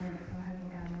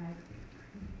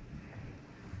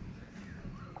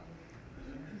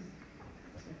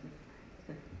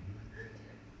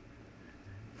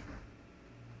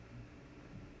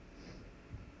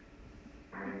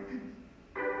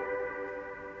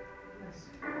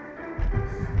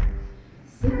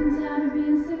tired of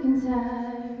being sick and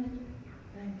tired.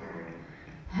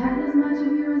 Had as much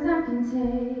of you as I can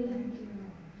take.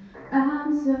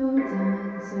 I'm so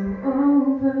done, so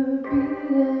over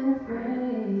being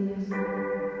afraid.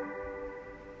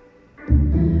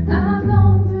 I've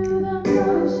gone through the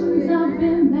motions, I've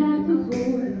been back and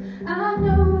forth. I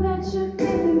know that you're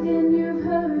thinking you've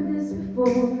heard this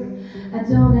before. I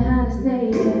don't know how to say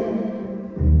it,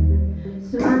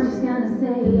 so I'm just gonna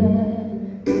say it.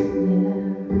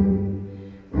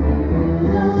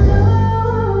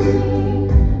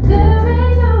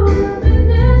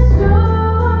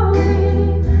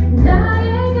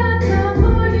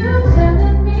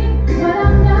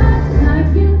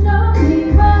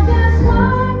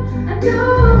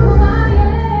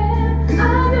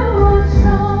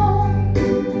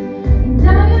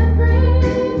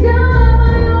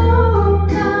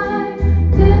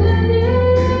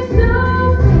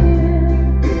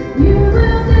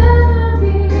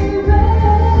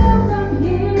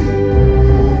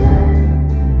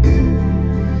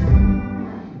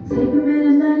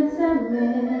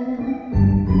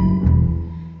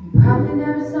 Probably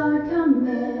never saw it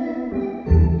coming.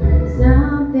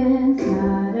 Something's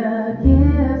gotta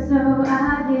give, so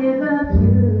I give up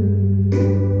you.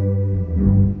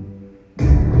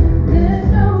 There's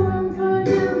no room for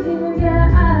you here, yeah,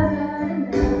 I've had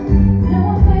enough.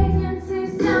 No vacancy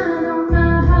sign on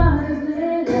my heart is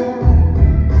lit up.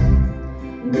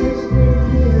 In case you didn't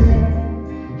hear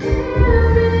it,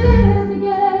 here it is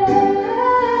again.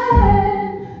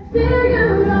 Fear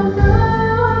you don't know.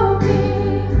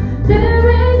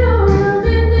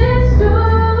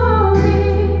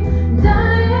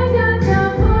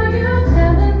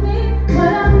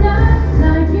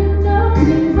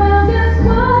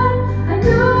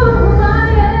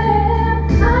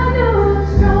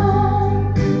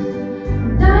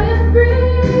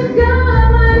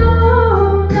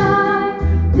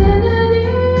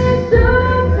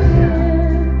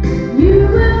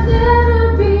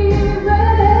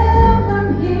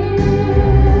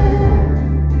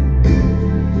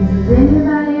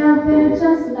 Anybody out there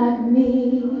just like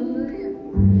me?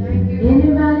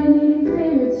 Anybody needing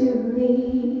fear to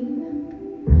leave?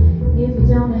 If you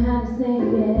don't know how to say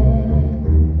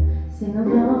it, sing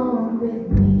along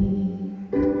with me.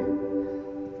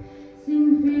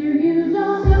 Sing fear you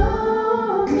don't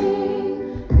know me.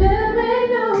 There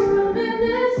ain't no room in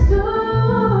this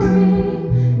story.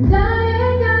 And I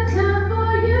ain't got time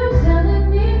for you telling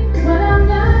me what I'm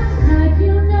not, like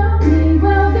you know me.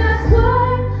 Well, guess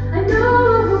what? I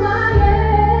know who I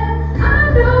am, I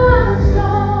know I'm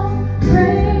strong,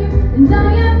 brave, and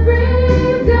I am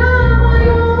free. Got my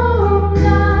own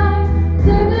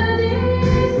identity,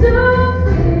 so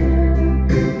fear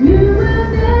you will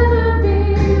never be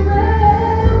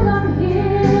welcome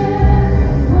here.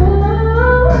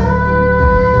 Oh,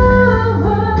 oh,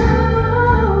 oh,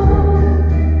 oh.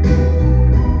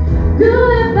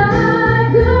 Goodbye,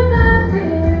 goodbye,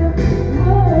 fear.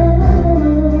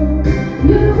 Oh,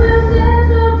 you will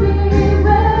never be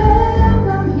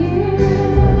welcome here.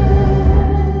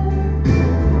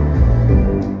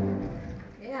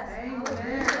 Yes.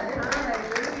 Amen.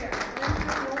 Hallelujah.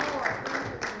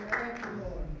 Thank you,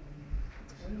 Lord.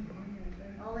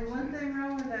 Only one thing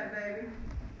wrong with that, baby.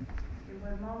 It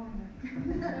wasn't long enough.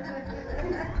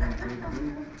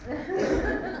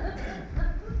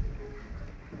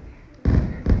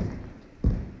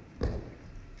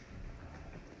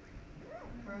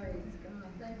 Praise God.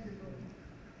 Thank you, Lord.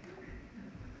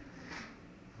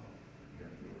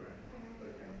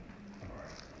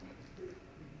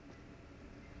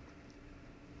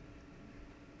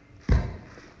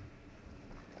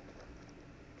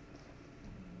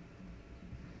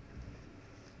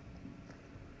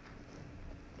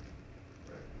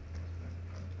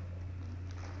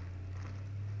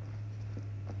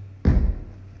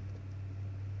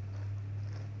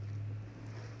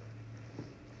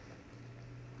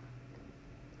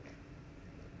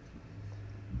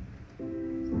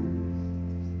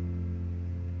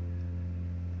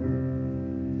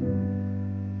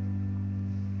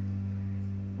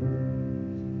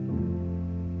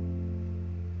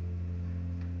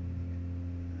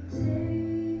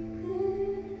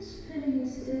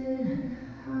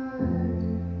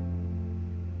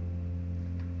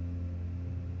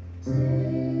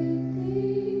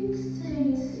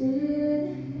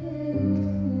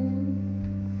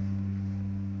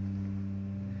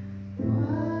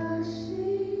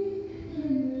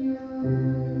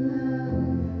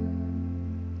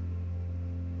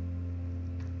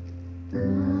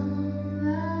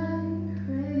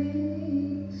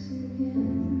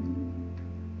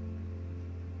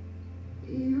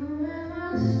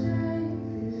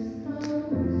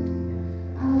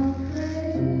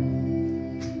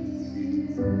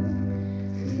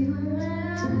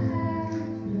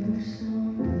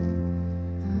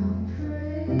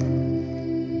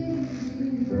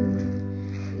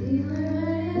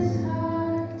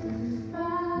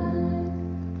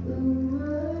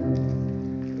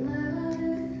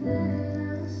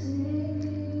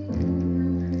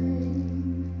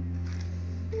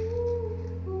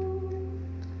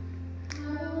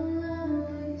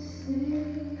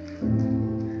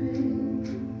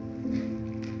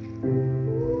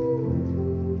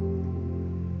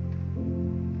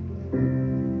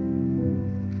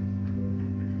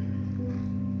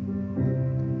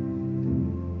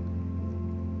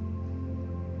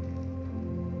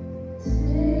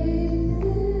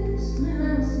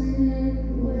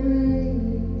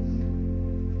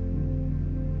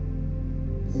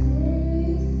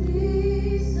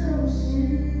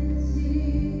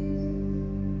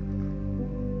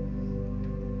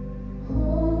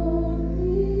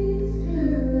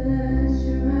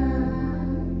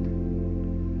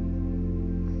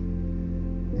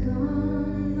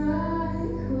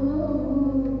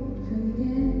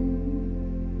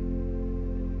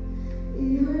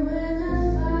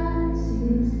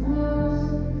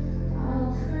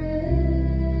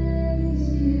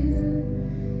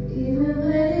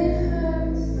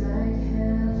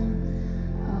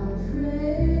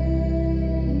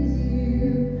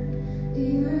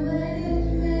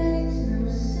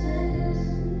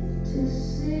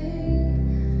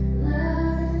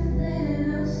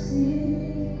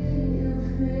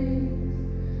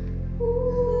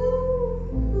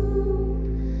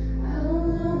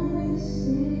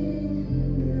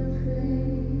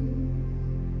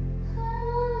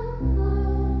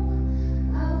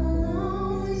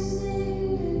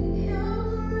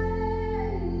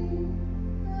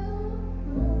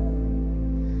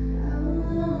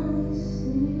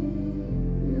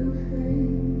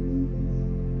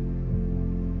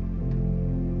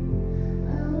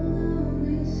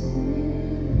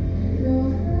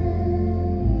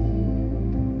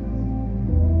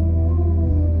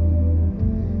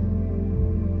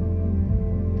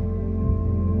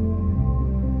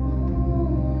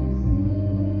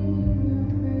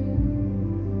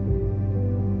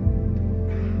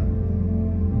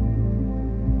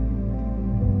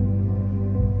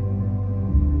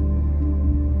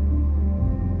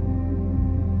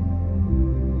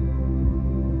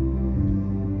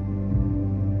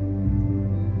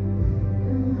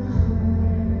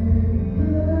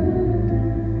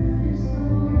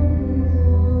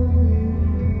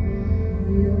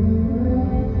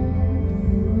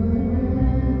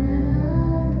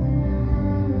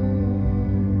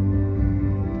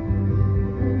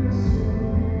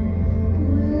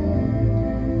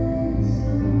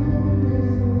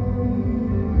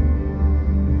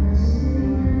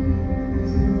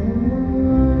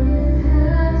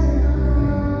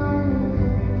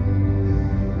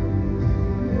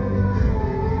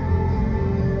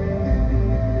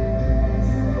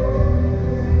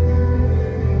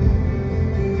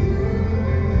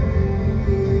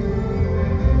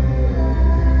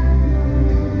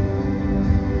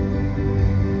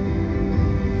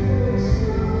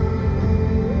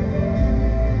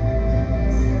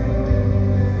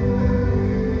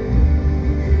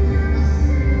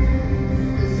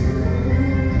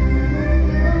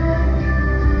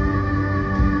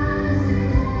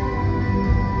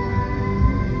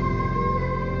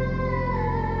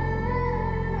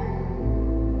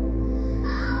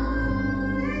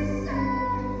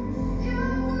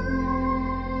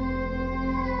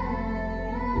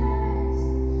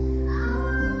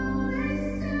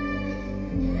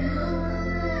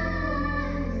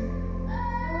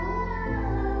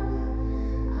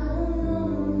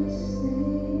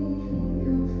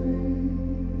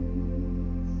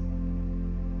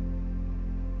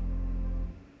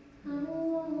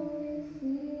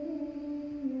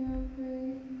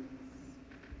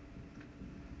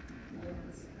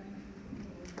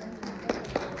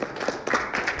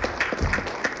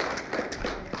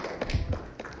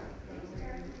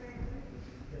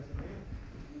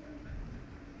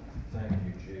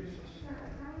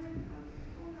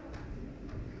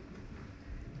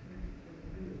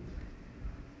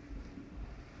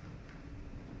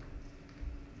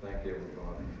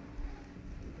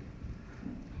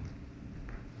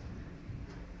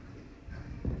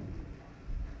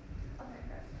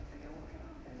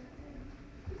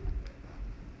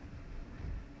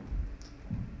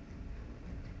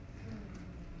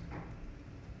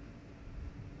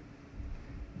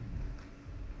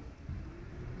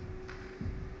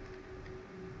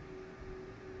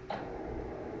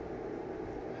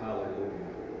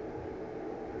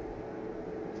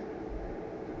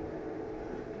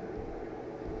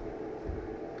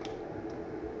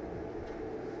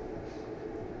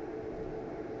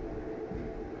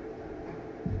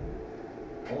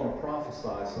 I want to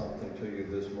prophesy something to you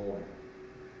this morning.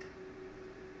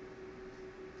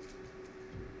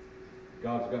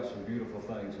 God's got some beautiful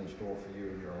things in store for you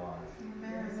in your life.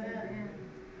 Amen.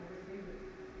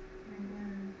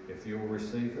 Amen. If you'll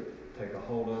receive it, take a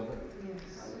hold of it,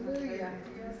 Yes. Hallelujah.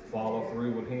 follow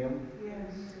through with Him,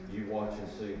 Yes. you watch and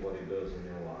see what He does in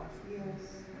your life.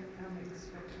 Yes. I'm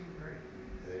expecting great.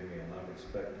 Amen. I'm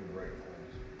expecting great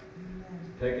things.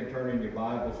 Amen. Take and turn in your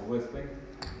Bibles with me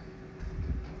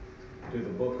to the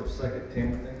book of 2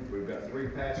 Timothy. We've got 3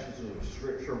 passages of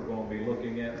Scripture we're going to be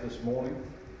looking at this morning.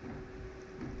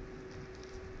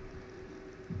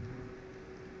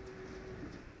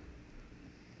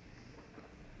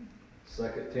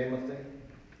 Second Timothy,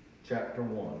 chapter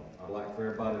 1. I'd like for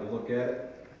everybody to look at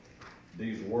it.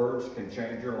 These words can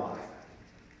change your life.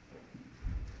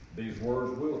 These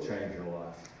words will change your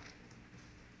life.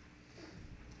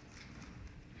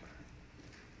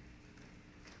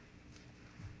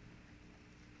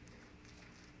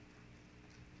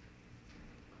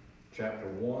 Chapter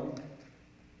 1,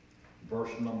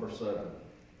 verse number 7.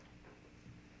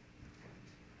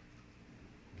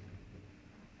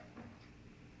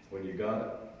 When you got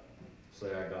it,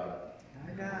 say, I got it.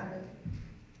 I got it.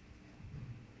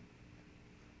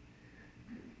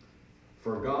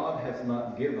 For God hath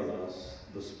not given us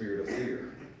the spirit of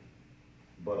fear,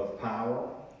 but of power,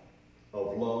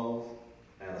 of love,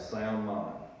 and a sound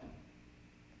mind.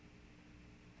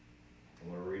 I'm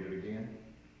going to read it again.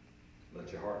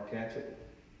 Let your heart catch it.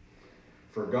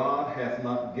 For God hath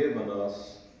not given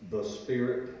us the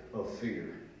spirit of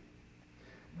fear,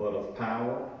 but of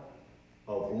power,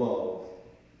 of love,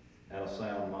 and a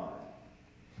sound mind.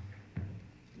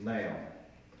 Now,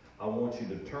 I want you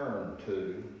to turn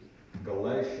to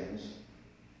Galatians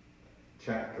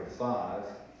chapter 5,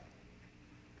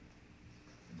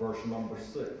 verse number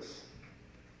 6.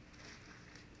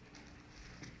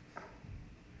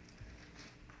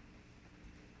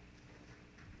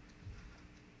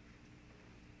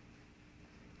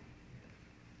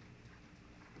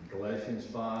 Galatians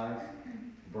 5,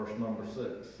 verse number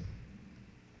 6.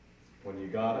 When you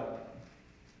got it,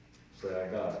 say, I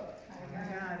got it. I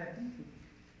got it.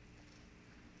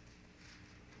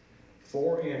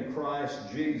 For in Christ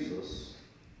Jesus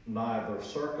neither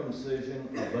circumcision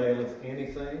availeth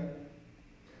anything,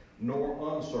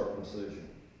 nor uncircumcision,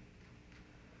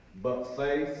 but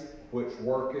faith which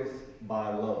worketh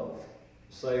by love.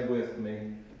 Say with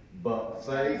me, but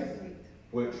faith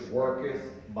which worketh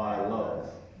by love.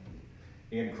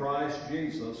 In Christ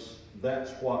Jesus,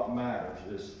 that's what matters,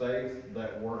 is faith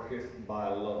that worketh by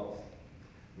love.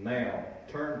 Now,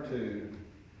 turn to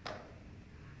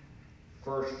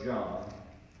 1 John.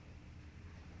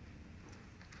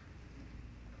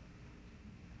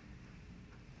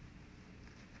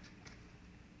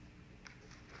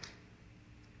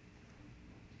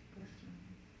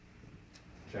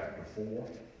 Chapter 4,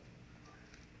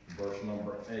 verse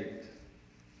number 8.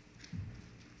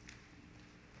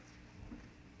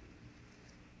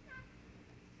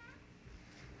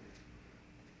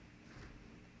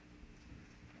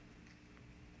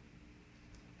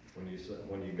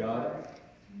 When you got it,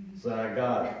 say, I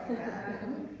got it.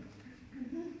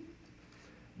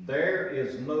 There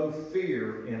is no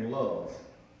fear in love,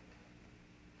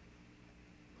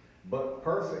 but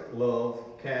perfect love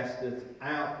casteth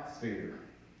out fear,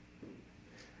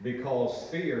 because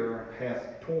fear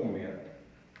hath torment,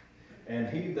 and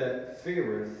he that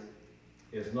feareth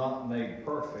is not made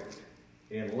perfect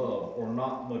in love, or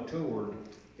not matured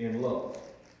in love.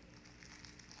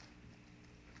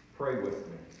 Pray with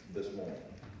me this morning.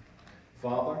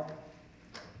 Father,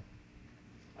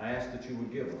 I ask that you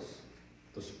would give us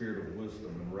the spirit of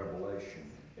wisdom and revelation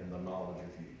in the knowledge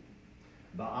of you.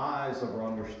 The eyes of our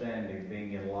understanding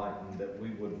being enlightened, that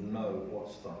we would know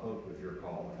what's the hope of your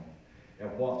calling,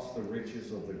 and what's the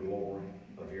riches of the glory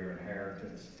of your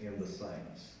inheritance in the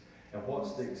saints, and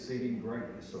what's the exceeding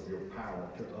greatness of your power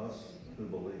to us who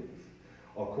believe,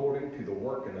 according to the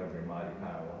working of your mighty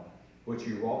power, which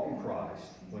you wrought in Christ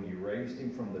when you raised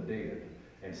him from the dead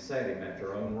and set him at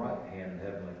your own right hand in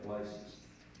heavenly places.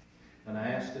 And I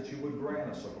ask that you would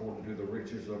grant us, according to the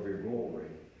riches of your glory,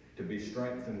 to be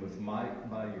strengthened with might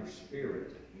by your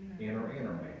Spirit in our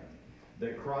inner man,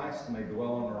 that Christ may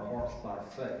dwell in our hearts by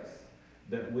faith,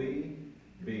 that we,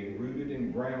 being rooted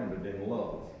and grounded in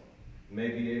love, may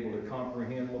be able to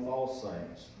comprehend with all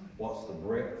saints what's the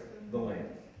breadth, the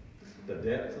length, the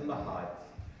depth, and the height,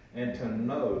 and to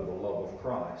know the love of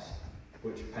Christ,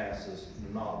 which passes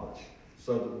knowledge,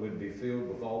 so that we'd be filled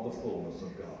with all the fullness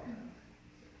of God.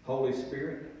 Holy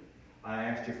Spirit, I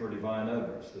ask you for divine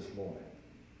utterance this morning.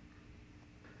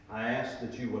 I ask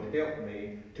that you would help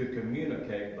me to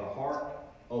communicate the heart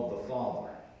of the Father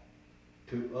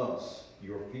to us,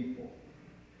 your people.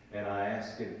 And I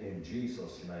ask it in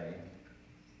Jesus' name.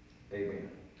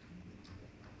 Amen.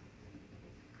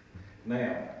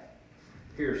 Now,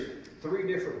 here's 3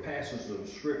 different passages of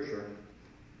Scripture.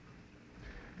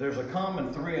 There's a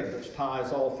common thread that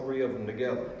ties all 3 of them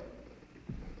together.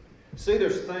 See,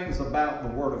 there's things about the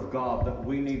Word of God that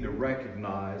we need to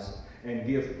recognize and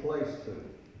give place to.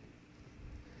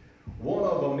 One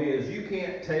of them is you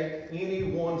can't take any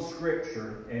one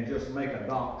Scripture and just make a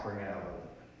doctrine out of it.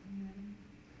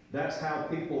 That's how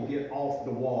people get off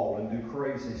the wall and do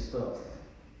crazy stuff.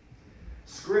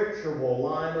 Scripture will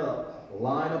line up,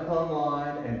 line upon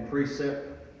line, and precept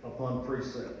upon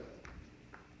precept.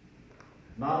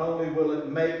 Not only will it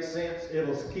make sense,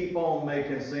 it'll keep on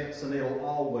making sense, and it'll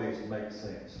always make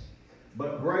sense.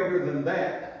 But greater than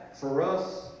that, for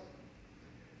us,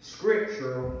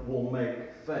 Scripture will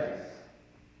make faith.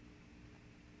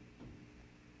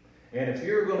 And if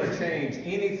you're going to change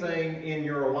anything in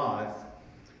your life,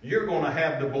 you're going to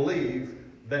have to believe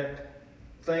that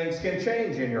things can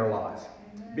change in your life.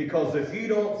 Because if you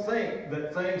don't think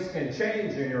that things can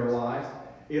change in your life,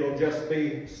 it'll just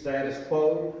be status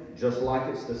quo, just like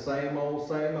it's the same old,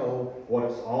 what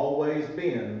it's always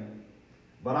been.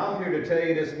 But I'm here to tell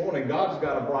you this morning, God's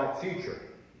got a bright future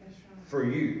for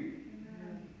you.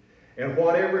 And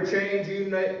whatever change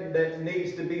that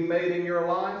needs to be made in your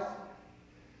life,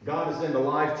 God is in the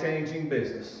life-changing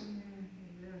business.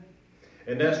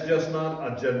 And that's just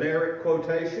not a generic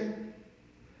quotation.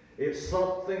 It's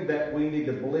something that we need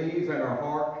to believe in our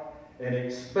heart and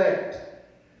expect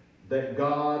that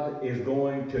God is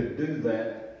going to do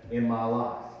that in my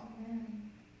life.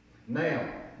 Now,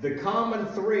 the common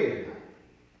thread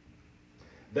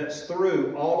that's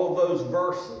through all of those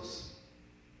verses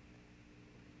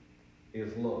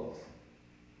is love.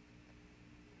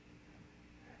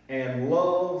 And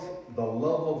love, the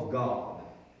love of God,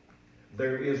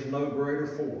 there is no greater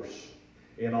force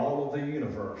in all of the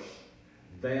universe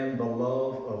than the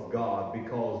love of God,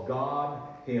 because God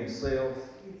Himself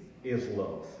is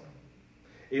love.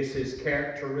 It's His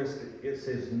characteristic. It's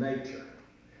His nature.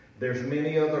 There's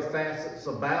many other facets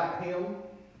about Him,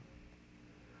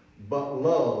 but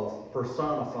love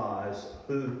personifies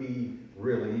who He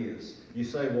really is. You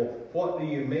say, well, what do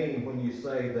you mean when you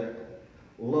say that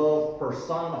love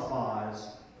personifies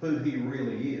who He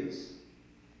really is?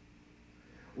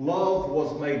 Love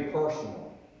was made personal.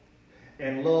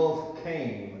 And love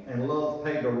came, and love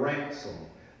paid a ransom.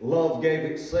 Love gave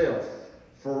itself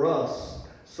for us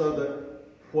so that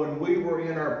when we were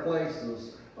in our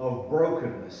places of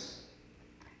brokenness,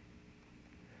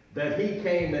 that He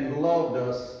came and loved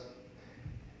us,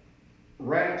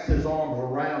 wraps His arms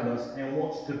around us, and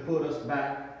wants to put us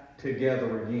back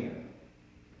together again.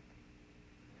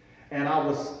 And I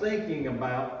was thinking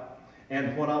about,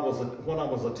 and when I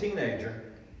was a teenager,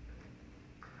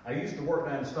 I used to work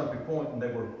down in Stumpy Point, and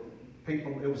there were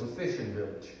people, it was a fishing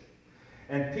village.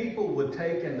 And people would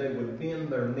take and they would bend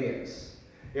their nets.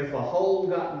 If a hole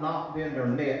got knocked in their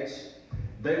nets,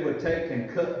 they would take and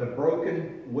cut the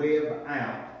broken web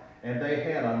out, and they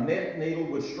had a net needle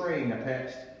with string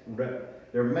attached.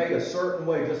 They're made a certain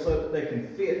way just so that they can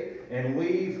fit and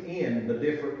weave in the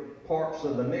different parts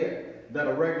of the net. That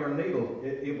a regular needle,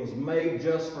 it was made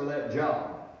just for that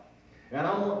job. And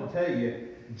I want to tell you,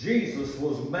 Jesus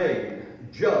was made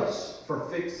just for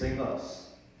fixing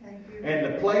us. Thank you.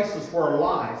 And the places where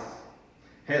life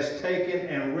has taken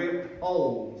and ripped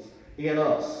holes in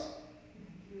us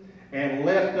and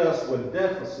left us with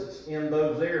deficits in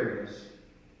those areas,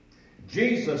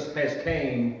 Jesus has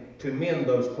came to mend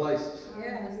those places.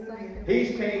 Yes, thank you.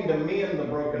 He's came to mend the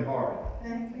brokenhearted.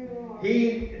 Thank you, Lord.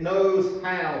 He knows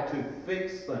how to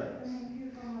fix things. Thank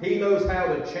you, God. He knows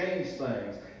how to change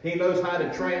things. He knows how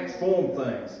to transform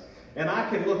things. And I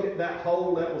can look at that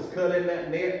hole that was cut in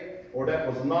that net, or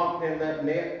that was knocked in that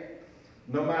net,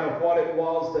 no matter what it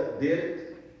was that did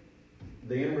it,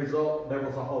 the end result, there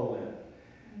was a hole in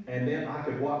it. And then I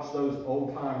could watch those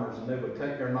old timers, and they would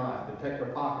take their knife, they'd take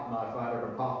their pocket knife out of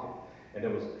their pocket, and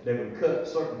they would cut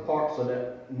certain parts of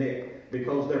that net,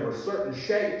 because there were certain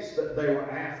shapes that they were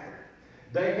after.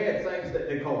 They had things that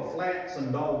they called flats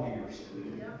and dog ears.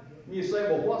 And you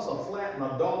say, well, what's a flat and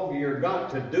a dog ear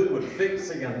got to do with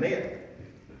fixing a net?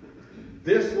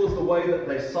 This was the way that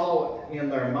they saw it in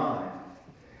their mind.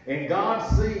 And God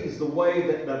sees the way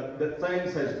that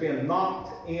things has been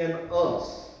knocked in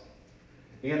us,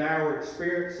 in our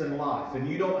experience in life. And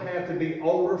you don't have to be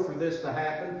older for this to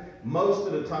happen. Most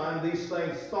of the time, these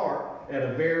things start at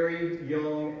a very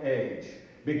young age.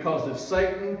 Because if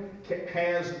Satan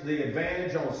has the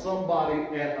advantage on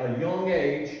somebody at a young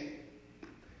age,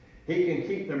 he can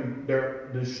keep them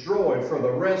destroyed for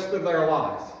the rest of their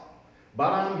life.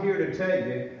 But I'm here to tell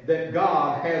you that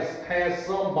God has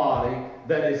somebody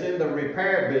that is in the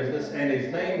repair business, and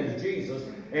his name is Jesus,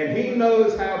 and he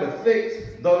knows how to fix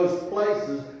those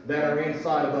places that are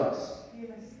inside of us.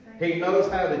 He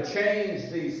knows how to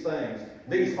change these things,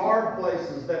 these hard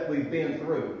places that we've been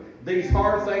through, these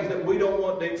hard things that we don't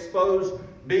want to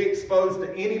be exposed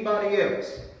to anybody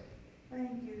else.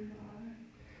 Thank you, Lord.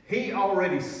 He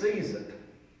already sees it.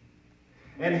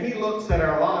 And he looks at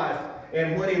our life,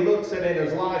 and when he looks at it in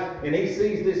his life, and he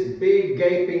sees this big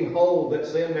gaping hole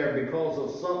that's in there because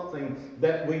of something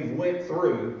that we've went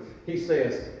through, he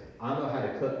says, I know how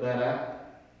to cut that out.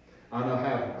 I know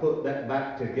how to put that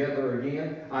back together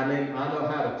again. I know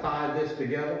how to tie this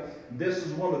together. This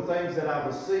is one of the things that I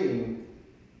was seeing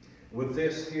with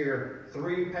this here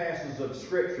 3 passages of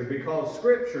Scripture, because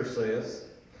Scripture says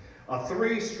a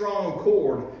 3-strong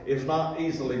cord is not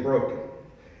easily broken.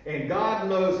 And God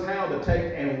knows how to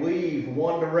take and weave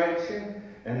one direction,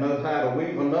 and knows how to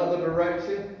weave another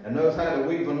direction, and knows how to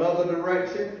weave another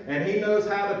direction, and he knows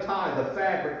how to tie the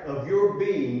fabric of your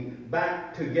being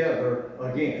back together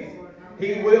again.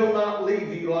 He will not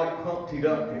leave you like Humpty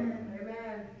Dumpty.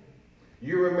 Amen.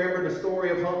 You remember the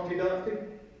story of Humpty Dumpty?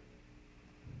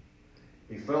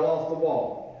 He fell off the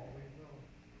wall.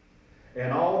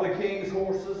 And all the king's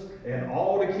horses and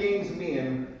all the king's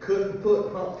men couldn't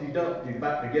put Humpty Dumpty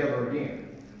back together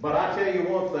again. But I tell you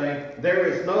one thing, there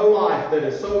is no life that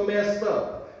is so messed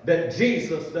up that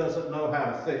Jesus doesn't know how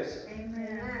to fix it.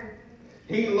 Amen.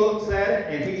 He looks at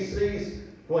it and he sees,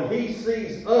 when he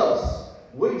sees us,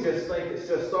 we just think it's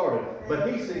just started.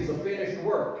 But he sees a finished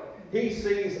work. He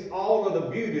sees all of the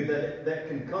beauty that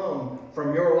can come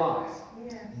from your life.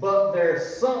 Yes. But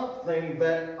there's something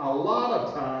that a lot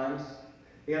of times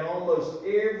in almost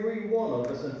every one of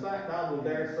us, in fact, I will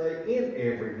dare say in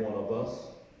every one of us,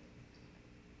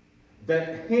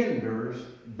 that hinders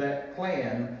that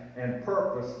plan and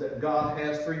purpose that God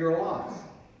has for your life.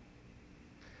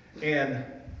 And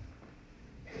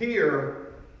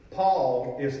here,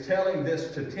 Paul is telling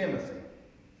this to Timothy,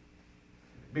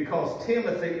 because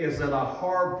Timothy is at a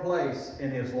hard place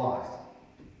in his life.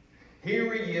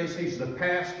 Here he is, he's the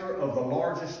pastor of the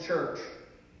largest church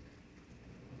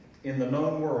in the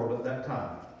known world at that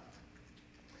time.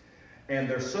 And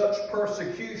there's such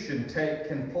persecution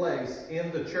taking place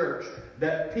in the church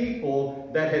that people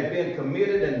that had been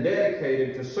committed and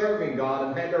dedicated to serving God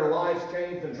and had their lives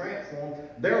changed and transformed,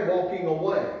 they're walking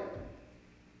away.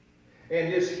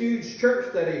 And this huge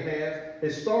church that he has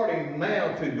is starting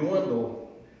now to dwindle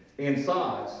in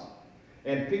size.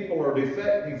 And people are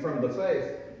defecting from the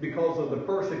faith because of the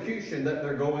persecution that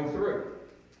they're going through.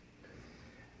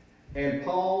 And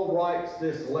Paul writes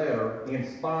this letter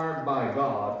inspired by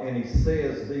God, and he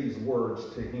says these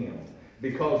words to him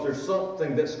because there's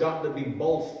something that's got to be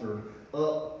bolstered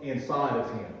up inside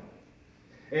of him.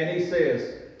 And he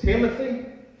says, Timothy,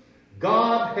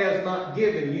 God has not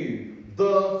given you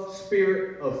the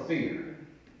spirit of fear.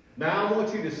 Now I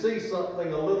want you to see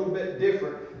something a little bit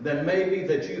different than maybe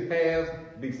that you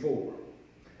have before.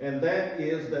 And that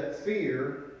is that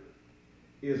fear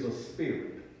is a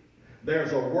spirit.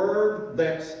 There's a word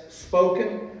that's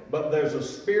spoken, but there's a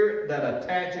spirit that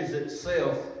attaches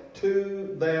itself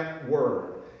to that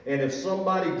word. And if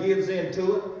somebody gives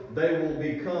into it, they will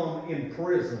become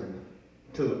imprisoned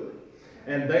to it.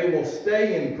 And they will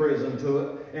stay in prison to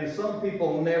it. And some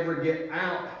people never get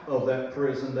out of that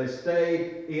prison. They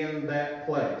stay in that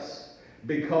place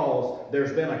because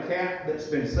there's been a cap that's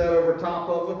been set over top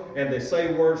of them, and they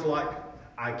say words like,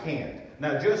 I can't.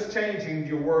 Now, just changing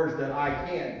your words that I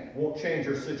can't won't change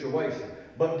your situation.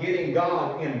 But getting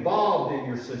God involved in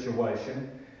your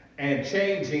situation and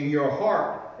changing your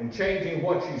heart and changing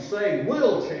what you say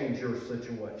will change your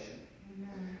situation.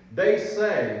 Amen. They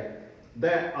say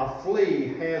that a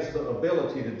flea has the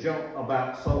ability to jump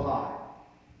about so high.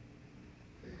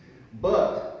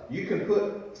 But you can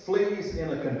put fleas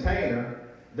in a container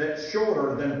that's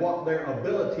shorter than what their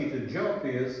ability to jump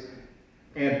is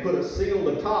and put a seal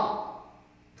to top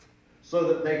so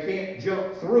that they can't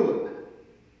jump through it.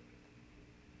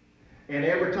 And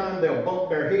every time they'll bump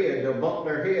their head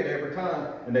every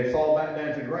time, and they fall back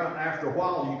down to the ground. After a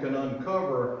while, you can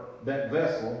uncover that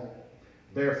vessel.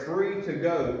 They're free to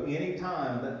go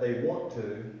anytime that they want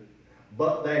to,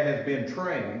 but they have been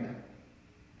trained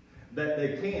that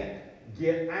they can't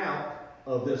get out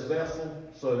of this vessel,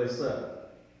 so they settle.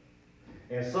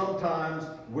 And sometimes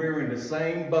we're in the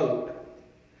same boat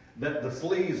that the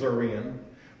fleas are in.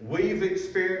 We've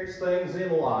experienced things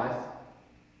in life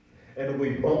And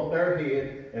we bumped our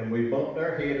head, and we bumped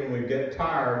our head, and we get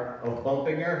tired of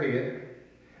bumping our head,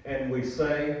 and we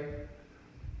say,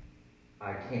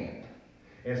 I can't.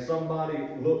 And somebody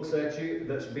looks at you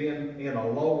that's been in a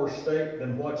lower state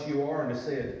than what you are, and they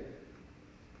said,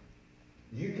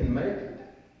 you can make it.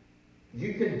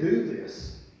 You can do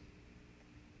this.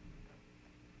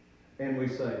 And we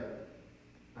say,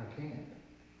 I can't.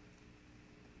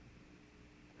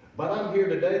 But I'm here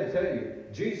today to tell you,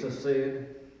 Jesus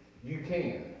said, you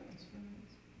can.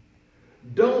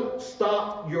 Don't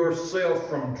stop yourself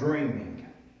from dreaming.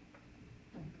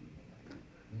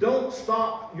 Don't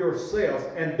stop yourself,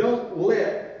 and don't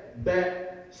let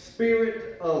that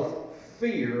spirit of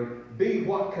fear be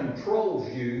what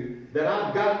controls you, that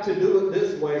I've got to do it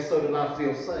this way so that I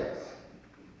feel safe.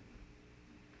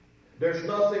 There's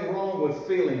nothing wrong with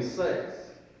feeling safe.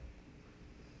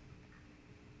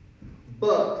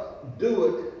 But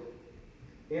do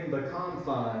it in the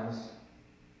confines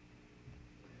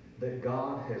that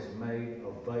God has made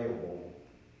available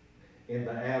in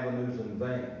the avenues and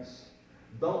veins.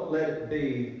 Don't let it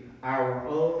be our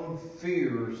own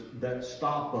fears that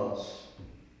stop us.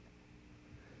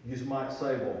 You might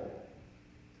say, well,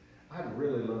 I'd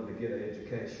really love to get an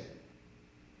education.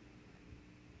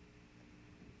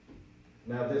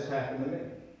 Now, this happened to me.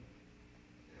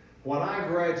 When I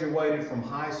graduated from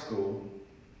high school,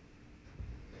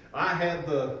 I had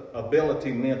the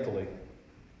ability mentally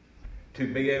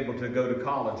to be able to go to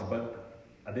college, but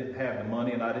I didn't have the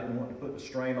money, and I didn't want to put the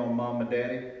strain on Mom and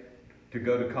Daddy to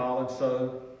go to college,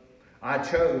 so I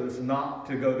chose not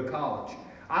to go to college.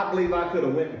 I believe I could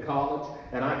have went to college,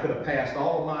 and I could have passed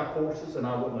all of my courses, and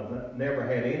I wouldn't have never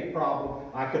had any problem.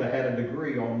 I could have had a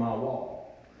degree on my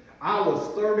wall. I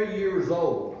was 30 years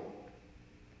old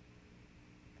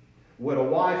with a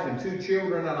wife and 2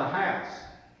 children and a house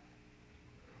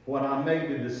when I made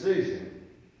the decision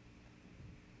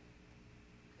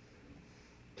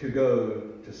to go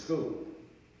to school.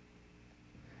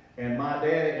 And my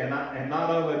daddy, and not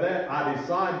only that, I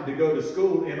decided to go to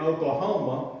school in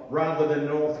Oklahoma rather than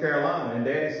North Carolina. And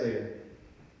Daddy said,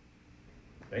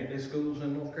 ain't there schools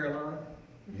in North Carolina?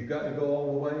 You got to go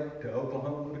all the way to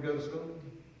Oklahoma to go to school?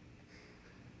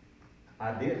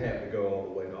 I did have to go all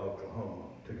the way to Oklahoma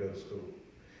to go to school,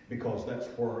 because that's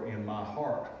where in my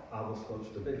heart I was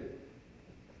supposed to be.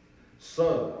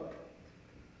 So,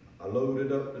 I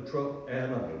loaded up the truck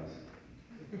and I moved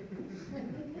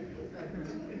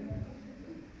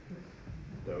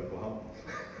to Oklahoma.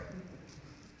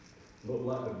 Looked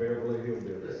like the Beverly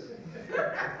Hillbillies.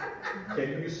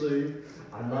 Can you see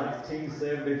a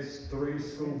 1973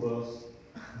 school bus?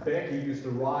 Becky used to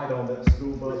ride on that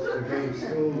school bus to go to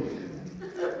school.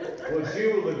 When she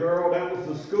was a girl, that was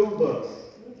the school bus.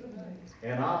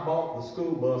 And I bought the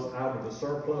school bus out of the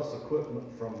surplus equipment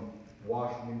from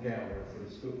Washington County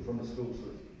from the school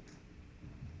system.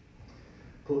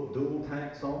 Put dual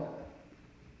tanks on it.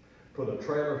 Put a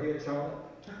trailer hitch on it.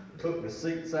 Took the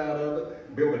seats out of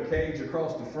it. Built a cage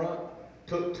across the front.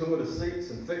 Took 2 of the seats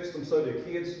and fixed them so the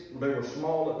kids, they were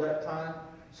small at that time,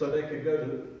 so they could go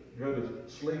to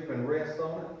sleep and rest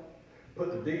on it.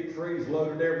 Put the deep freeze,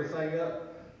 loaded everything up.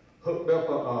 Hooked up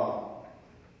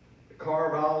a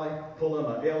car dolly, pulling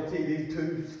an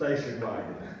LTD2 station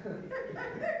wagon.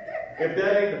 If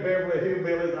that ain't the Beverly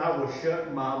Hillbillies, I was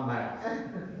shutting my mouth.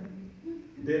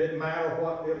 Did it matter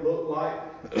what it looked like?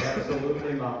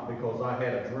 Absolutely not, because I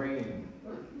had a dream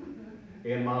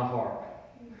in my heart.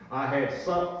 I had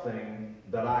something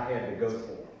that I had to go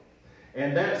for.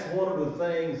 And that's one of the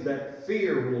things that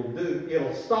fear will do.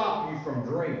 It'll stop you from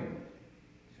dreaming.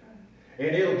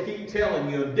 And it'll keep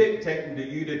telling you and dictating to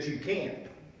you that you can't.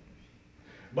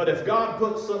 But if God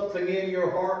puts something in your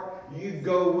heart, you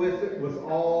go with it with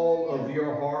all of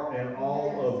your heart and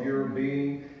all of your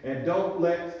being. And don't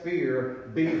let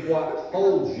fear be what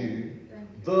holds you.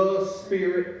 The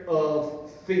spirit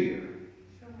of fear.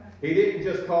 He didn't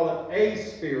just call it a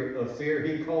spirit of fear.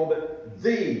 He called it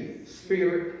the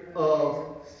spirit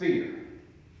of fear.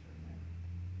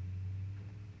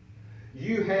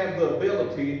 You have the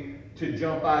ability to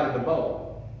jump out of the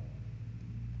boat.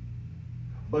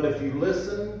 But if you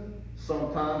listen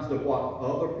sometimes to what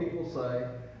other people say,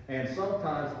 and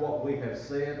sometimes what we have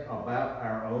said about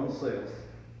our own self,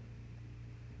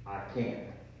 I can't.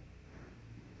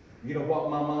 You know what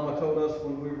my mama told us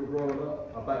when we were growing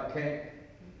up about Cank?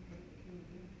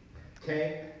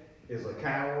 Cank is a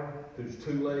coward who's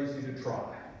too lazy to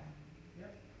try.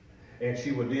 And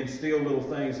she would instill little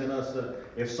things in us that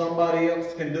if somebody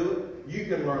else can do it, you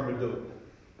can learn to do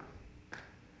it.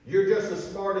 You're just as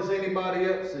smart as anybody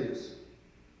else is.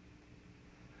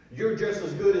 You're just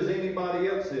as good as anybody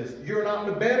else is. You're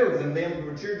not better than them,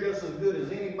 but you're just as good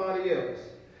as anybody else.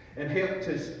 And help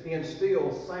to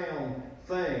instill sound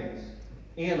things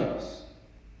in us.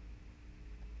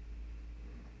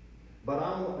 But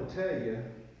I want to tell you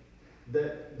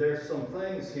that there's some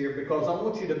things here, because I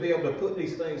want you to be able to put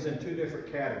these things in two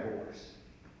different categories.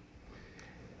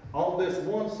 On this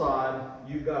one side,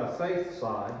 you've got a faith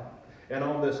side, and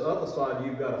on this other side,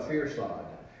 you've got a fear side.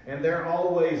 And they're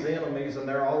always enemies, and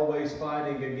they're always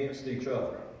fighting against each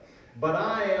other. But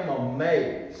I am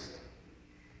amazed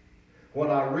when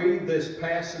I read this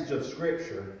passage of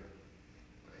Scripture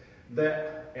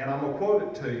that, and I'm going to quote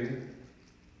it to you.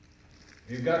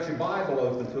 If you've got your Bible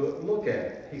open to it, look at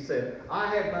it. He said,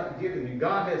 God has not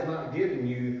given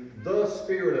you the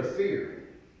spirit of fear,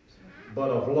 but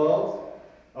of love,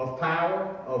 of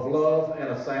power, of love, and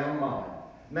a sound mind.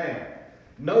 Now,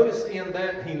 notice in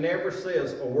that he never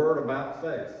says a word about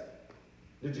faith.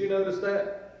 Did you notice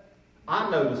that? I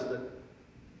noticed it.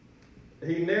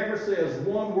 He never says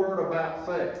one word about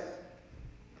faith.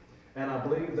 And I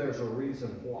believe there's a reason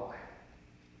why.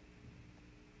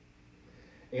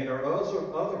 In our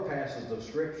other passages of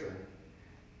Scripture,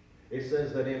 it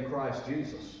says that in Christ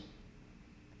Jesus,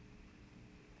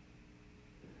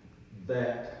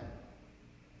 that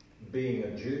being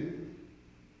a Jew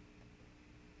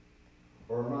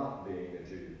or not being a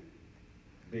Jew,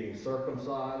 being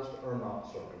circumcised or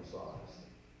not circumcised,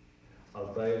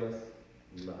 availeth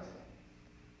nothing.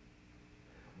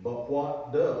 But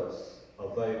what does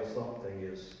avail something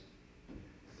is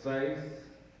faith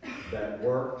that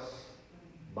works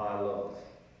by love.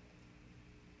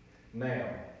 Now,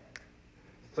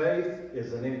 faith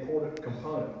is an important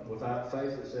component. Without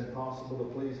faith, it's impossible to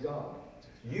please God.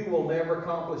 You will never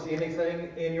accomplish anything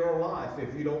in your life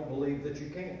if you don't believe that you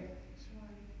can.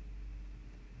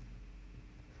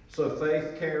 So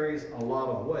faith carries a lot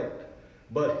of weight.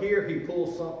 But here he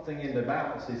pulls something into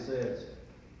balance. He says,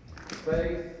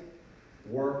 faith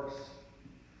works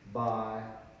by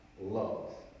love.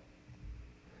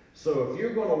 So if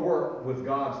you're going to work with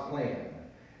God's plan,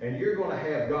 and you're going to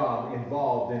have God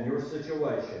involved in your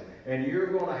situation, and you're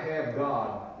going to have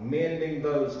God mending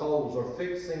those holes or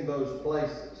fixing those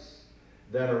places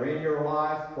that are in your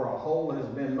life where a hole has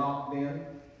been knocked in,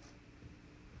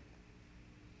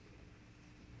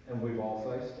 and we've all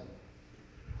faced them.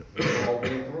 We've all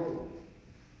been through them.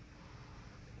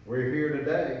 We're here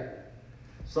today.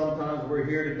 Sometimes we're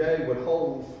here today with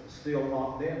holes still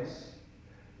knocked in us.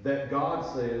 That God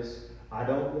says, I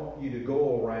don't want you to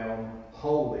go around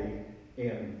holy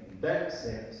in that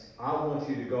sense. I want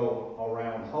you to go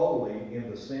around holy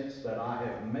in the sense that I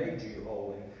have made you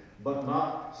holy. But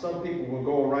not, some people will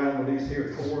go around with these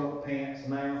here tore up pants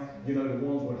now. You know, the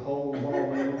ones with holes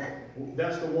all in them.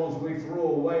 That's the ones we threw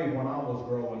away when I was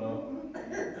growing up.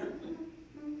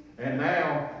 And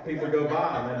now people go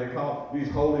by them and they call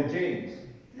these holy jeans.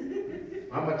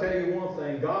 I'm going to tell you one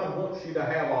thing. God wants you to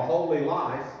have a holy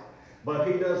life, but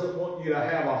He doesn't want you to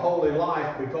have a holy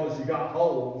life because you got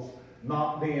holes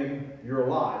knocked in your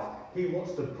life. He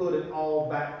wants to put it all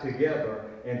back together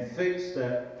and fix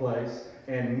that place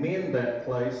and mend that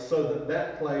place so that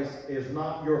that place is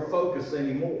not your focus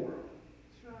anymore.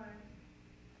 That's right.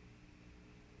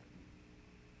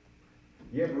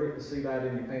 You ever see that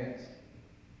in your pants?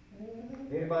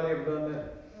 Anybody ever done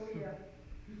that? Oh, yeah.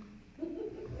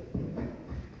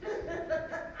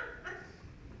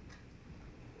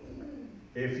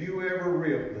 If you ever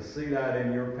rip the seat out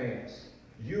in your pants,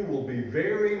 you will be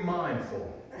very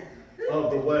mindful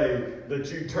of the way that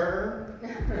you turn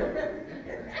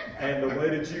and the way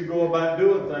that you go about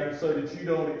doing things so that you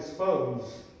don't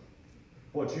expose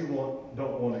what you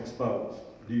don't want exposed.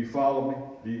 Do you follow me?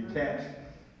 Do you catch?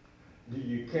 Do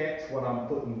you catch what I'm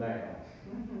putting down?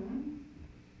 Mm-hmm.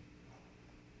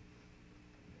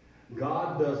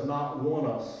 God does not want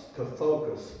us to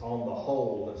focus on the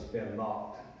hole that's been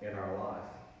knocked in our life.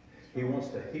 He wants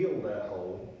to heal that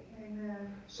hole.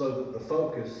 Amen. So that the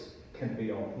focus can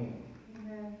be on Him.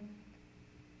 Amen.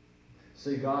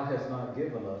 See, God has not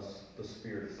given us the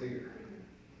spirit of fear,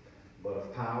 but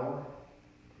of power,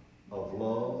 of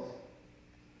love,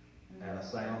 and a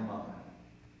sound mind.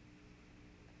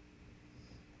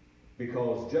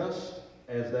 Because just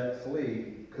as that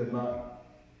flea could not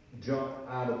jump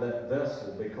out of that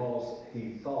vessel because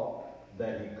he thought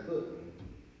that he couldn't,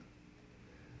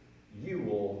 you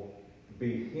will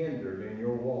be hindered in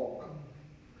your walk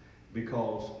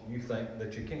because you think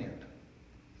that you can't.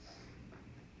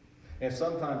 And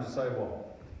sometimes you say,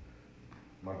 well,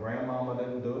 my grandmama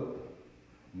didn't do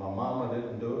it, my mama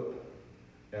didn't do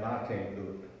it, and I can't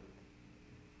do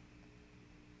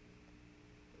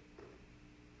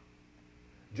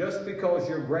Just because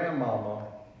your grandmama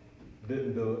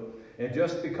didn't do it, and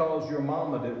just because your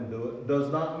mama didn't do it,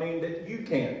 does not mean that you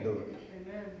can't do it.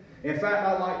 Amen. In fact,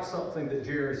 I like something that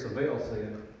Jerry Savelle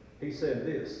said. He said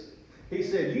this. He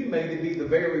said, you may be the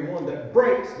very one that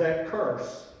breaks that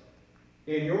curse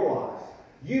in your life.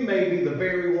 You may be the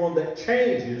very one that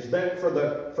changes that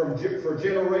for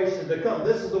generations to come.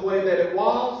 This is the way that it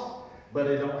was, but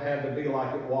it don't have to be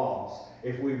like it was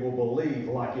if we will believe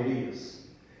like it is.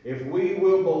 If we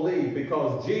will believe,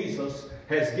 because Jesus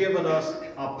has given us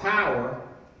a power,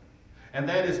 and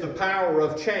that is the power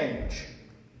of change.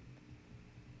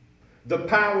 The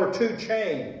power to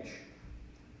change.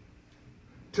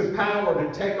 To power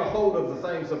to take a hold of the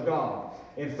things of God.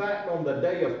 In fact, on the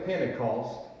day of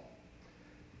Pentecost,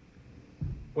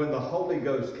 when the Holy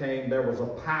Ghost came, there was a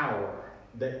power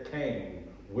that came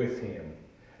with him.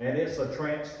 And it's a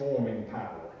transforming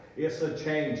power. It's a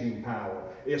changing power.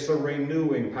 It's a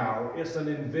renewing power. It's an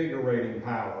invigorating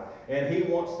power. And he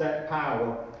wants that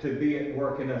power to be at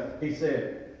work in us. He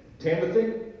said,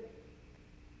 Timothy,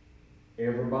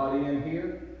 everybody in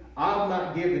here, I've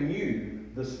not given you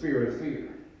the spirit of fear.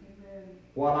 Amen.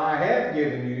 What I have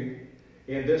given you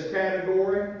in this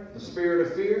category, the spirit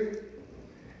of fear.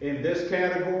 In this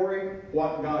category,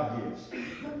 what God gives.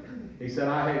 He said,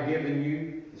 I have given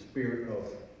you the spirit of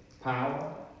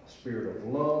power, the spirit of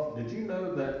love. Did you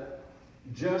know that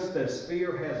just as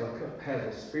fear has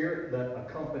a spirit that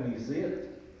accompanies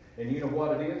it, and you know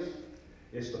what it is?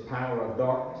 It's the power of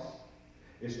darkness.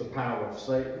 It's the power of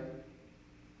Satan.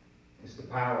 It's the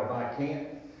power of I can't.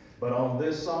 But on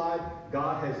this side,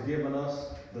 God has given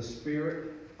us the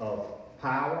spirit of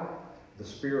power, the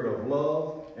spirit of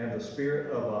love, and the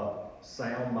spirit of a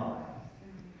sound mind.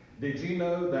 Did you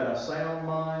know that a sound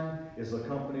mind is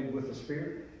accompanied with a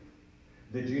spirit?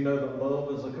 Did you know that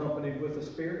love is accompanied with a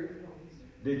spirit?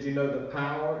 Did you know that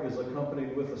power is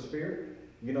accompanied with a spirit?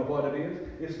 You know what it is?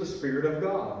 It's the Spirit of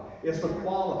God. It's the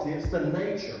quality, it's the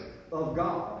nature of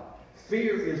God.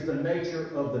 Fear is the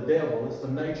nature of the devil. It's the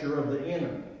nature of the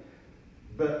enemy.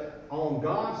 But on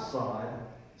God's side,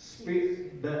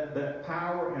 that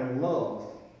power and love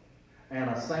and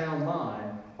a sound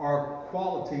mind are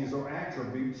qualities or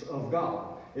attributes of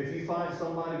God. If you find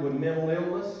somebody with mental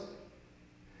illness,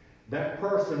 that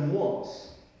person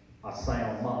wants a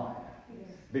sound mind.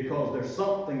 Because there's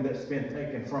something that's been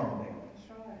taken from them.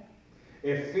 That's right.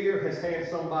 If fear has had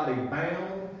somebody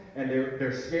bound and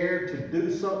they're scared to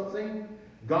do something,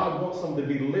 God wants them to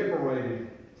be liberated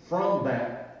from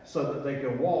that so that they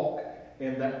can walk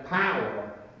in that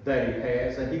power that he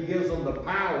has. And he gives them the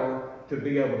power to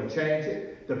be able to change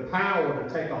it, the power to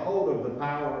take a hold of the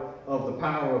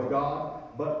power of God.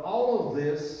 But all of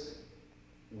this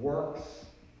works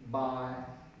by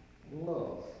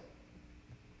love.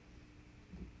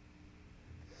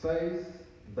 Faith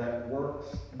that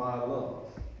works by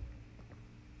love.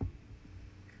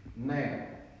 Now,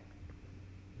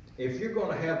 if you're going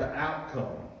to have the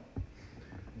outcome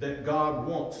that God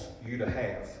wants you to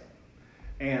have,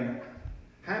 and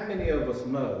how many of us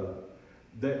know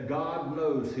that God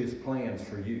knows his plans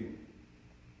for you?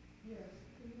 Yes.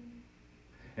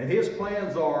 And his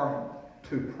plans are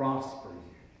to prosper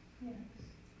you. Yes.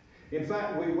 In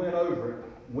fact, we went over it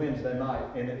Wednesday night,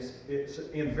 and it's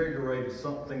invigorated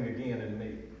something again in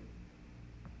me.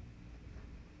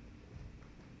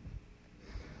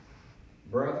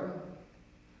 Brethren,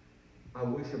 I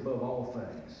wish above all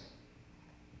things,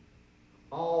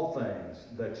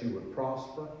 that you would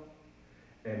prosper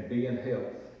and be in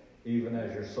health, even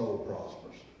as your soul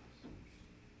prospers.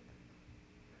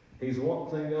 He's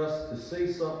wanting us to see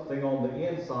something on the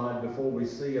inside before we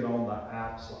see it on the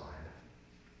outside.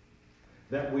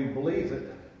 That we believe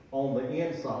it on the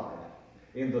inside,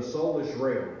 in the soulish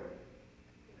realm.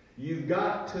 We've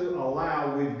got to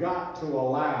allow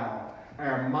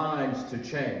our minds to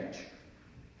change.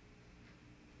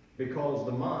 Because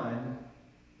the mind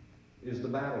is the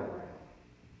battleground.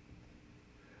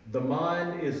 The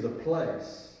mind is the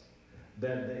place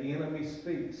that the enemy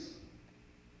speaks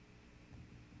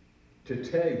to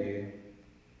tell you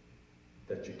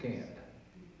that you can't.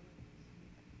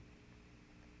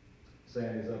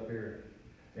 Sandy's up here,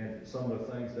 and some of the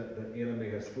things that the enemy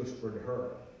has whispered to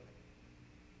her.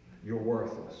 You're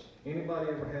worthless.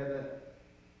 Anybody ever had that?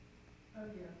 Oh,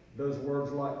 yeah. Those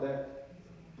words like that?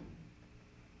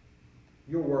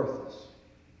 You're worthless.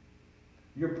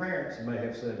 Your parents may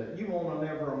have said that. You won't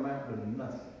never amount to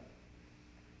nothing.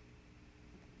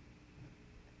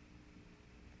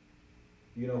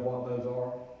 You know what those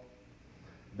are?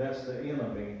 That's the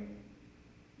enemy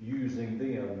using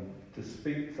them to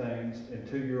speak things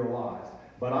into your life.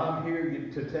 But I'm here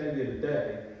to tell you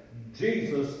today,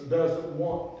 Jesus doesn't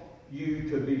want you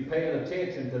to be paying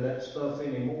attention to that stuff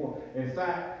anymore. In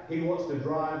fact, he wants to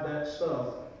drive that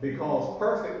stuff, because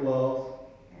perfect love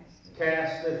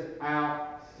casteth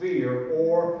out fear,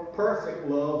 or perfect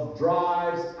love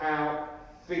drives out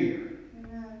fear.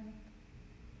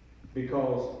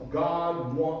 Because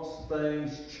God wants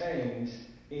things changed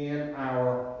in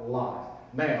our life.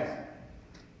 Now,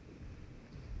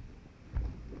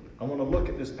 I want to look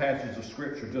at this passage of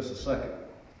Scripture just a second.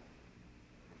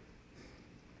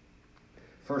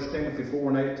 1 Timothy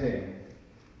 4:18.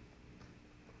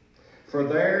 For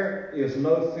there is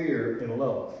no fear in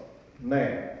love.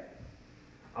 Now,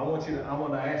 I want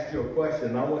to ask you a question,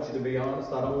 and I want you to be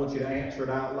honest. I don't want you to answer it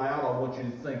out loud. I want you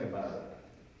to think about it.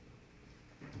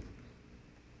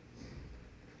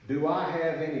 Do I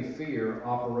have any fear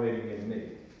operating in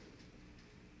me?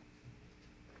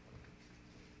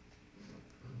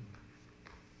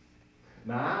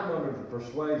 Now, I'm under the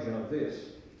persuasion of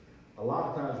this. A lot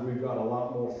of times we've got a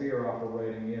lot more fear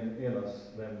operating in us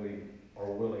than we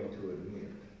are willing to admit.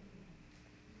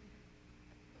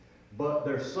 But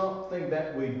there's something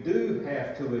that we do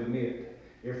have to admit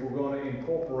if we're going to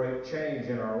incorporate change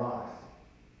in our life.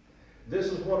 This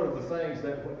is one of the things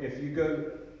that if you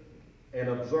go and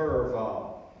observe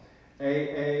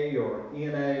AA or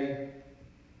NA,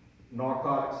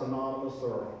 Narcotics Anonymous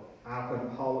or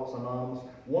Alcoholics Anonymous,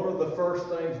 one of the first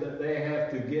things that they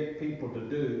have to get people to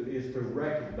do is to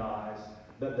recognize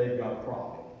that they've got a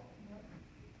problem.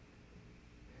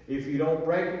 If you don't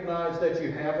recognize that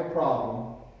you have a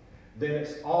problem, then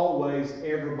it's always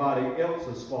everybody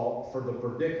else's fault for the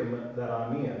predicament that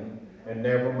I'm in, and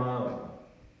never my own.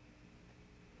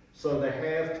 So they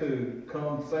have to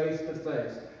come face to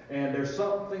face. And there's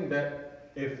something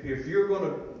that if you're going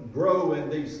to grow in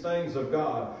these things of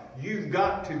God, you've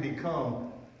got to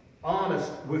become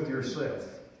honest with yourself.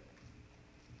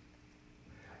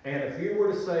 And if you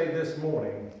were to say this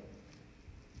morning,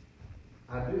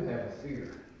 I do have a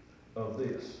fear of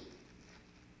this.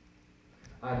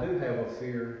 I do have a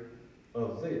fear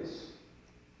of this.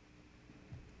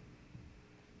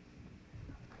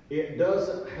 It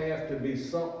doesn't have to be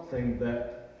something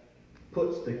that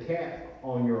puts the cap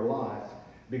on your life,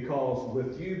 because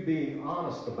with you being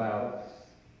honest about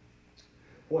it,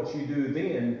 what you do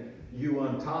then, you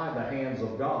untie the hands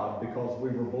of God, because we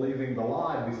were believing the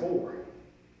lie before.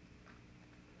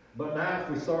 But now if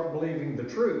we start believing the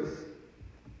truth,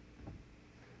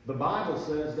 the Bible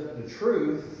says that the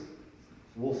truth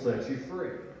will set you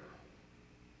free.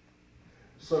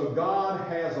 So God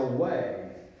has a way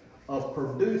of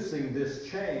producing this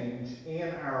change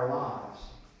in our lives.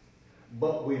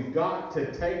 But we've got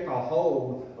to take a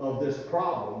hold of this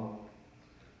problem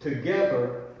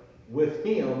together with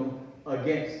Him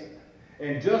against it.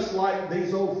 And just like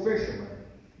these old fishermen,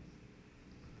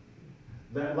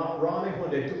 that like Ronnie,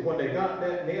 when they got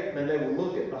that net and they would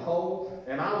look at the hole,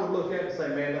 and I would look at it and say,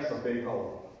 man, that's a big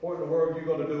hole. What in the world are you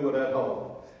going to do with that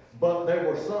hole? But there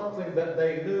was something that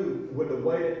they knew with the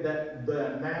way that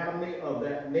the anatomy of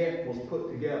that net was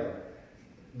put together.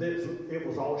 It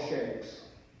was all shapes.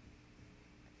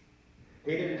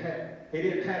 He didn't have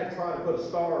to try to put a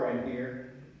star in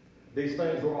here. These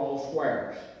things were all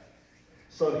squares.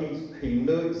 So he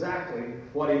knew exactly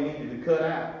what he needed to cut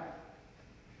out.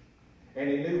 And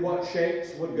he knew what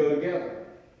shapes would go together.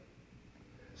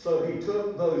 So he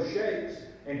took those shapes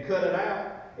and cut it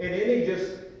out, and then he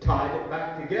just tied it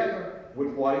back together with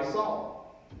what he saw.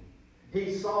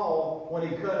 He saw, when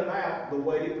he cut it out, the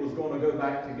way it was going to go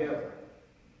back together.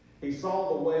 He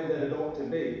saw the way that it ought to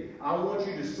be. I want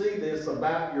you to see this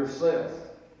about yourself.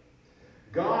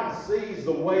 God sees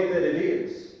the way that it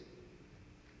is.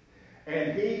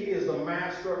 And He is the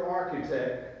master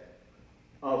architect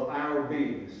of our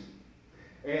beings.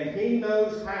 And He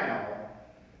knows how,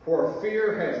 where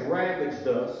fear has ravaged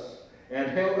us and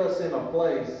held us in a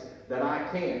place that I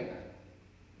can't,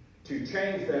 to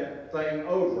change that thing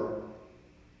over,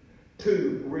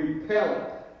 to repel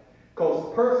it.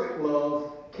 Because perfect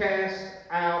love casts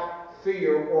out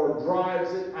fear or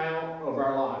drives it out of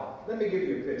our life. Let me give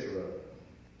you a picture of it.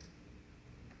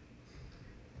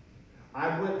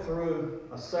 I went through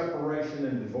a separation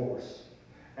and divorce.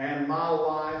 And my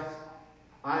life,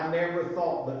 I never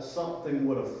thought that something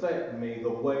would affect me the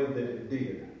way that it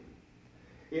did.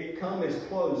 It come as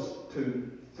close to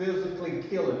physically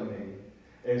killing me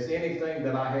as anything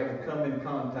that I have come in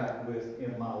contact with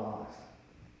in my life.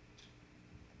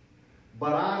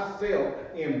 But I felt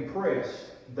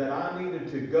impressed that I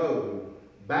needed to go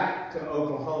back to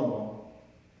Oklahoma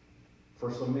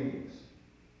for some meetings.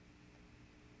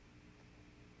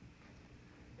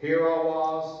 Here I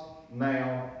was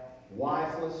now,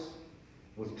 wifeless,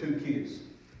 with 2 kids.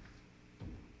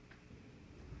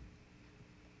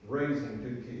 Raising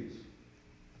 2 kids.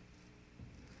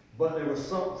 But there was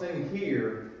something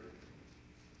here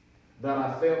that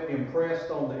I felt impressed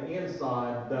on the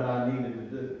inside that I needed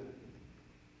to do.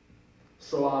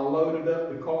 So I loaded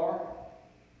up the car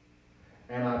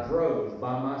and I drove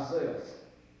by myself.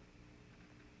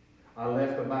 I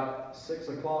left about 6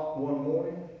 o'clock one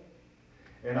morning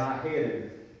and I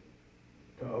headed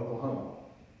to Oklahoma.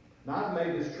 Now, I've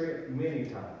made this trip many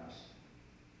times,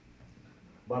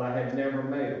 but I had never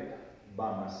made it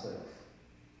by myself.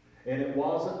 And it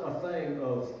wasn't a thing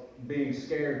of being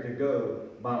scared to go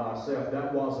by myself.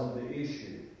 That wasn't the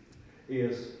issue.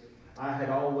 Is I had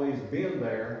always been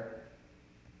there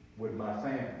with my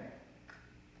family.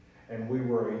 And we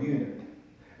were a unit.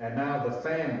 And now the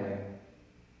family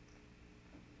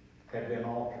had been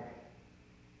altered.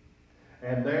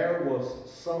 And there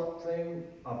was something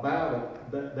about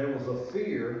it, that there was a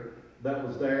fear that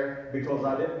was there because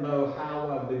I didn't know how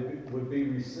I would be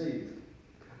received.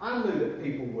 I knew that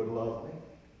people would love me.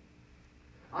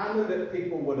 I knew that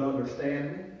people would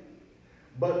understand me.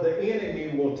 But the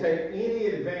enemy will take any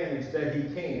advantage that he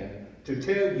can to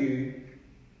tell you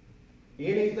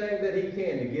anything that he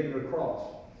can to get it across.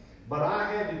 But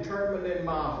I had determined in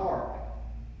my heart,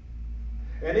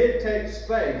 and it takes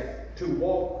faith to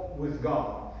walk with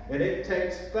God. And it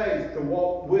takes faith to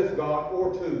walk with God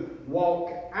or to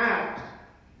walk out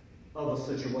of a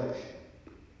situation,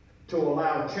 to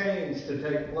allow change to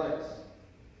take place.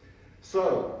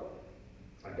 So,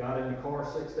 I got in the car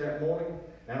 6 that morning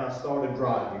and I started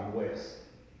driving west.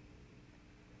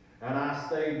 And I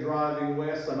stayed driving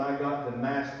west and I got to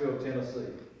Nashville,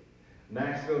 Tennessee.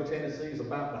 Nashville, Tennessee is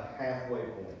about the halfway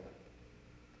point.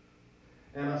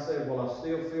 And I said, well, I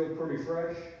still feel pretty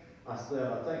fresh. I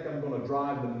said, I think I'm going to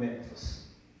drive to Memphis.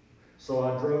 So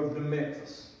I drove to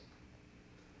Memphis.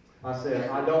 I said,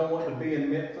 I don't want to be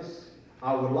in Memphis.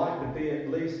 I would like to be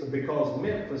at least, because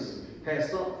Memphis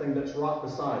has something that's right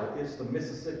beside it. It's the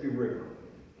Mississippi River.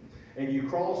 And you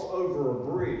cross over a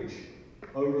bridge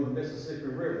over the Mississippi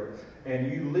River,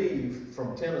 and you leave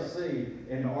from Tennessee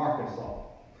into Arkansas.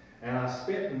 And I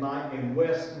spent the night in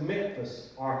West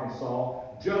Memphis,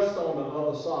 Arkansas, just on the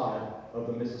other side of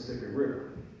the Mississippi River.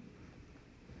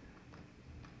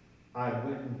 I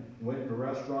went to the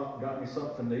restaurant, got me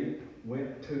something to eat,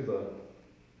 went to the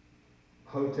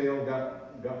hotel,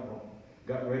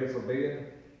 got ready for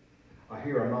bed. I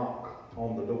hear a knock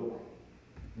on the door.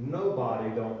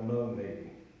 Nobody don't know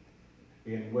me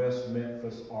in West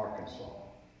Memphis, Arkansas.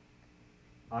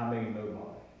 I mean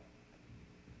nobody.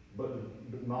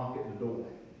 But knock at the door.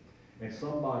 And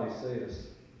somebody says,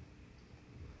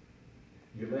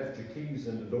 you left your keys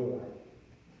in the door.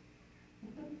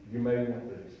 You may want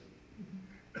these.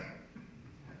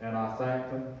 And I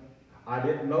thanked them. I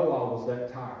didn't know I was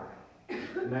that tired.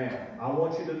 Now, I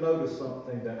want you to notice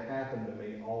something that happened to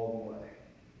me all the way.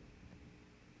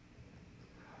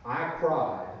 I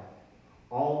cried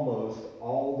almost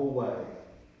all the way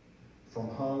from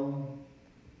home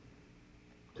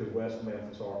to West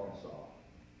Memphis, Arkansas.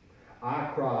 I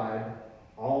cried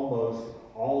almost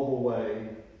all the way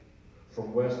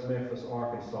from West Memphis,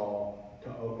 Arkansas to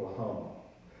Oklahoma.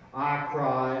 I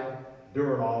cried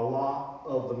during a lot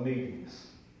of the meetings.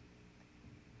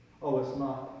 Oh,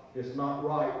 it's not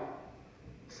right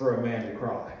for a man to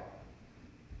cry.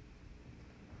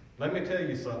 Let me tell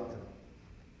you something.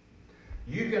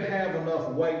 You can have enough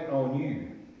weight on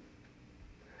you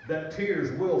that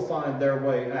tears will find their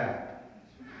way out.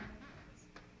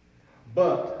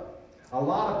 But a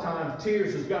lot of times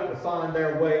tears has got to find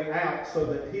their way out so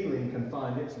that healing can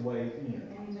find its way in.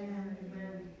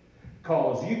 Amen.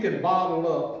 Because you can bottle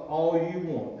up all you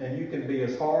want, and you can be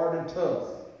as hard and tough,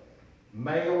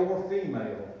 male or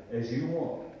female, as you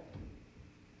want,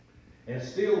 and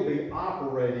still be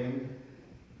operating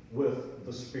with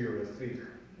the spirit of fear.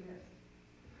 Yes.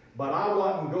 But I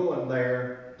wasn't going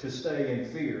there to stay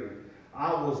in fear.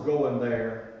 I was going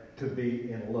there to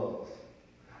be in love.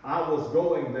 I was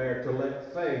going there to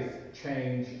let faith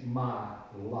change my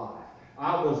life.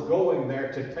 I was going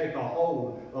there to take a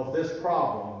hold of this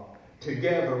problem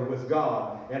together with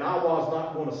God. And I was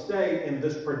not going to stay in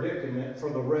this predicament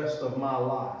for the rest of my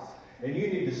life. And you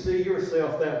need to see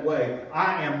yourself that way.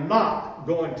 I am not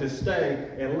going to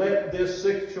stay and let this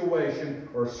situation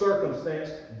or circumstance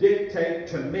dictate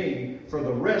to me for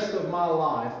the rest of my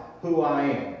life who I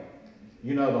am.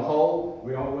 You know, the hole,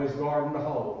 we always garden the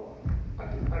hole.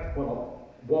 When I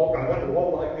walk, I got to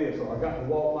walk like this, or I got to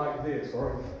walk like this,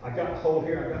 or I got to hold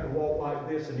here, I got to walk like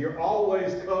this, and you're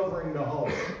always covering the hole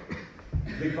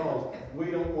because we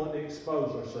don't want to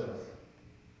expose ourselves.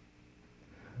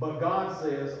 But God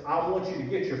says, I want you to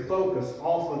get your focus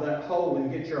off of that hole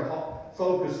and get your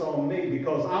focus on me,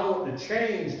 because I want to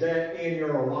change that in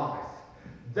your life.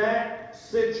 That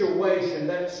situation,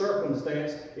 that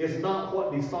circumstance is not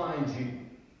what defines you.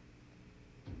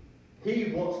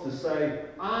 He wants to say,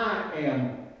 I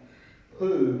am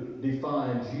who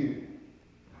defines you.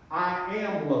 I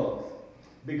am love.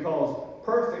 Because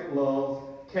perfect love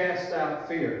casts out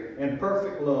fear. And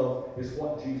perfect love is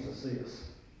what Jesus is.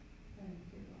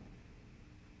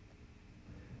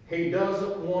 He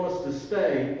doesn't want us to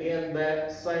stay in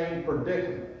that same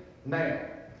predicament. Now,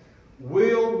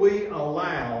 will we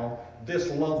allow this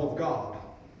love of God?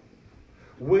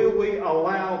 Will we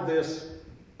allow this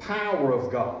power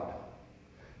of God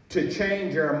to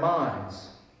change our minds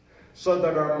so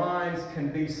that our minds can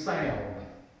be sound?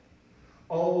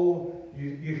 Oh,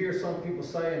 you hear some people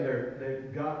saying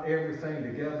they've got everything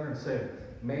together and said,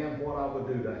 man, what I would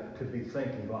do to be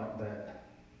thinking like that.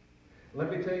 Let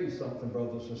me tell you something,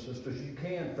 brothers and sisters. You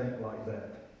can think like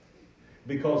that.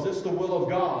 Because it's the will of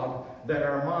God that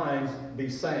our minds be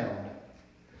sound,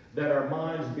 that our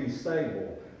minds be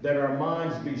stable, that our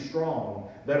minds be strong,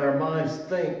 that our minds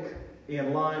think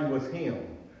in line with Him,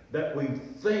 that we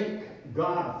think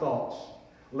God thoughts.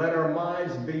 Let our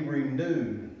minds be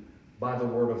renewed by the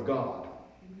Word of God.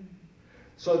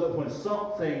 So that when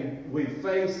something we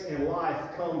face in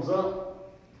life comes up,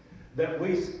 that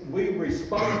we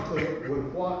respond to it with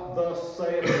what thus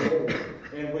saith the Lord.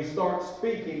 And we start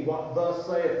speaking what thus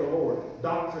saith the Lord.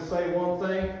 Doctors say one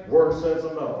thing, Word says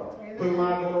another. Amen. Who am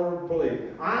I going to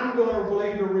believe? I'm going to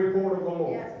believe the report of the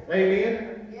Lord. Yes.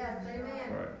 Amen? Yes,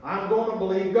 amen. Right. I'm going to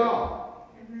believe God.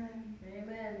 Amen.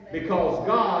 Amen. Because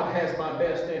God has my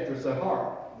best interests at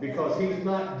heart. Because He's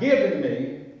not given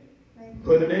me,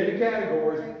 put it into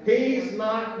categories, He's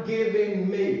not giving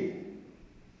me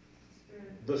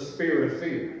the spirit of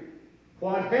fear.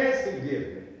 What has He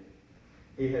given me?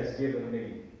 He has given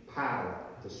me power,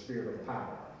 the spirit of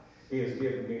power. He has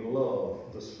given me love,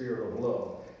 the spirit of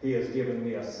love. He has given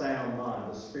me a sound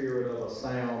mind, the spirit of a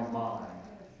sound mind.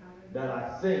 That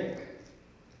I think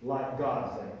like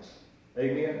God thinks.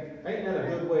 Amen? Ain't that a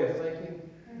good way of thinking?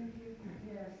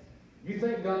 Yes. You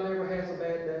think God never has a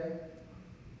bad day?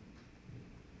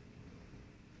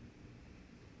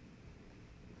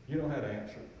 You don't have to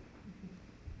answer.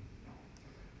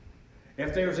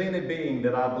 If there's any being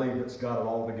that I believe that's got it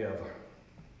all together,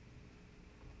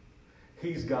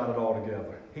 He's got it all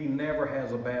together. He never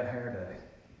has a bad hair day.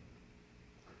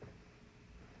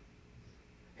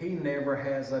 He never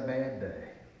has a bad day.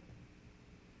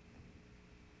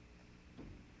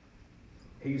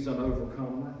 He's an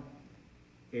overcomer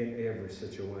in every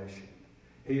situation.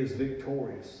 He is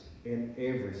victorious in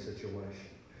every situation.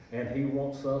 And He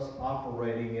wants us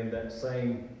operating in that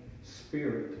same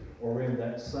spirit, or in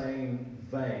that same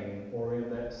vein, or in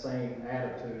that same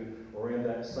attitude, or in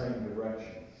that same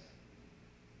direction.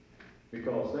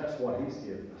 Because that's what He's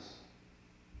given us.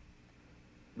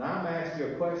 Now I'm asking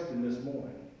you a question this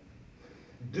morning.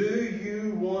 Do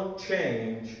you want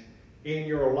change in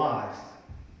your life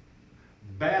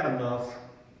bad enough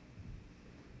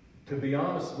to be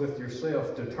honest with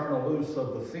yourself, to turn loose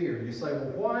of the fear? You say,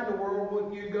 well, why in the world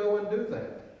wouldn't you go and do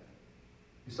that?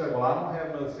 You say, well, I don't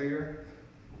have no fear.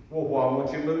 Well, why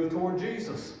won't you move toward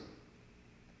Jesus?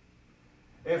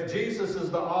 If Jesus is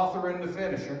the author and the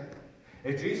finisher,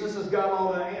 if Jesus has got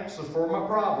all the answers for my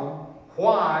problem,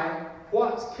 why?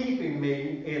 What's keeping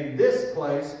me in this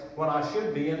place when I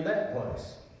should be in that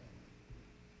place?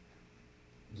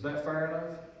 Is that fair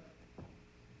enough?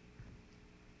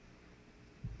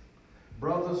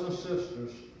 Brothers and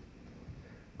sisters,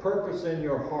 purpose in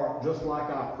your heart, just like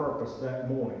I purposed that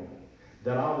morning,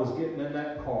 that I was getting in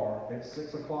that car at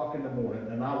 6 o'clock in the morning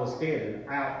and I was headed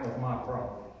out of my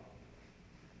problem.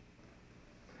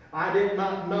 I did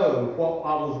not know what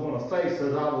I was going to face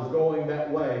as I was going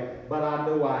that way, but I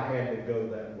knew I had to go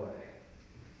that way.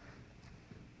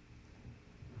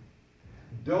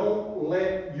 Don't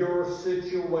let your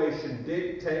situation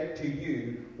dictate to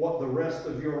you what the rest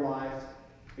of your life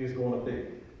is going to be.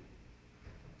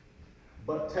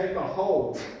 But take a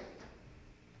hold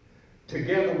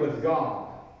together with God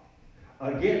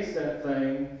against that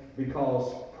thing,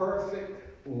 because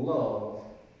perfect love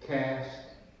casts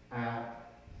out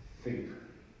fear.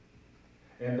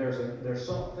 And there's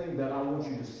something that I want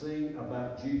you to see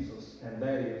about Jesus, and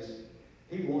that is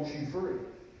He wants you free.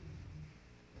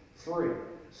 Free.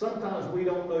 Sometimes we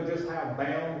don't know just how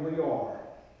bound we are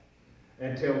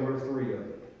until we're free of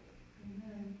it.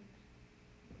 Amen.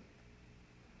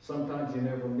 Sometimes you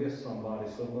never miss somebody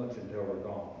so much until they're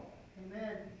gone.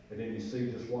 Amen. And then you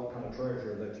see just what kind of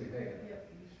treasure that you had. Yep.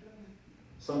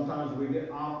 Sometimes we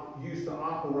get used to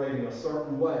operating a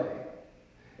certain way,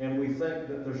 and we think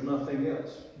that there's nothing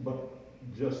else but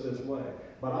just this way.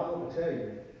 But I want to tell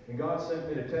you, and God sent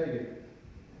me to tell you,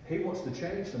 He wants to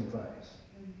change some things.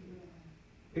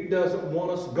 He doesn't want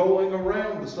us going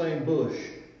around the same bush,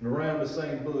 and around the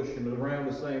same bush, and around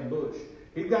the same bush.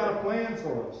 He's got a plan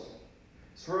for us.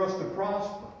 It's for us to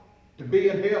prosper, to be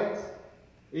in health,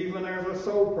 even as our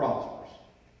soul prospers.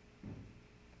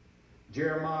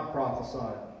 Jeremiah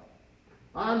prophesied,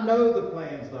 I know the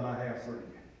plans that I have for you.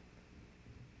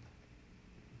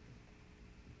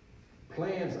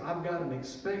 Plans, I've got an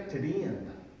expected end.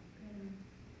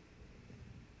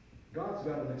 God's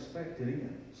got an expected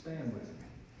end. Stand with me.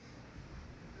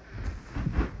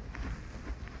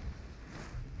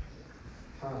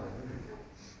 Hallelujah.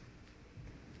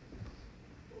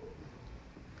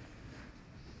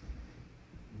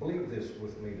 Believe this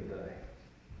with me today.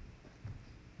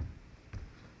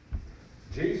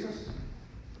 Jesus,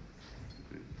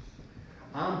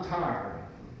 I'm tired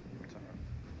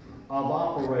of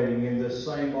operating in this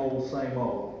same old, same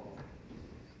old.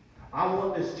 I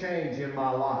want this change in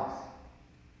my life.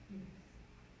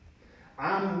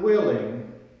 I'm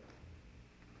willing,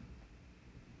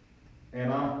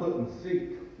 and I'm putting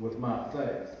feet with my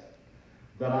faith,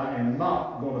 that I am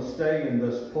not going to stay in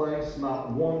this place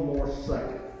not one more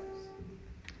second,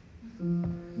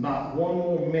 not one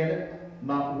more minute,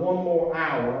 not one more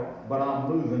hour, but I'm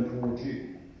moving towards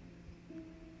you.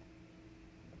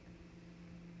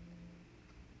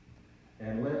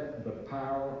 And let the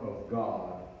power of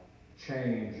God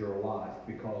change your life,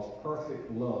 because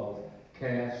perfect love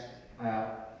casts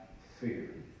out fear.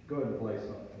 Go ahead and play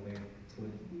something for me,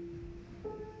 please.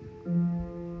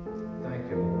 Thank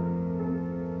you, Lord.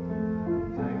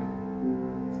 Thank you.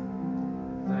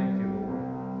 Thank you, Lord.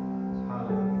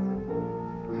 Hallelujah.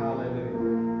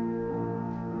 Hallelujah.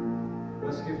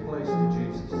 Let's give place to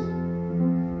Jesus.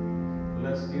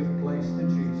 Let's give place to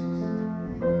Jesus.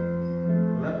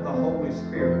 Let the Holy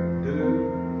Spirit do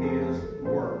His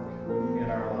work in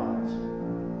our lives.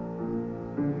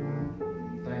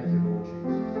 Thank you, Lord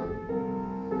Jesus.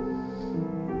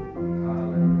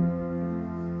 Hallelujah.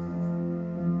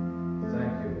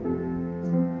 Thank you, Lord.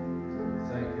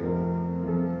 Thank you, Lord.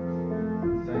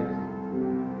 Thank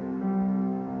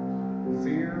you.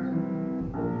 Fear,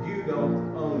 you don't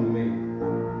own me.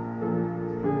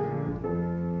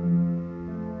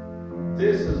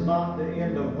 This is not the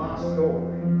end of my story.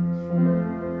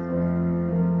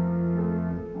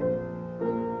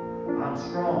 I'm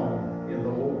strong in the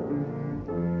Lord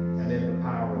and in the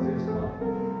power of His might.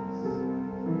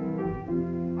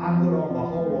 I put on the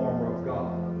whole armor of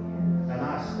God, and I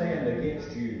stand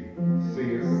against you,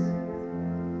 fear.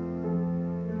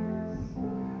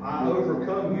 I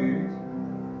overcome you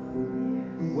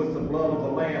with the blood of the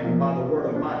Lamb and by the word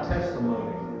of my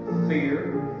testimony,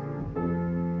 fear.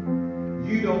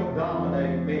 You don't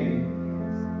dominate me,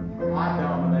 I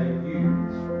dominate you.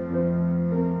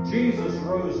 Jesus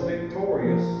rose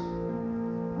victorious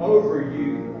over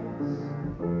you,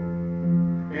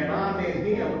 and I'm in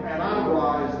Him, and I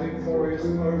rise victorious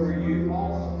over you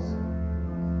also.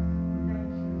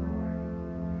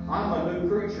 I'm a new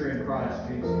creature in Christ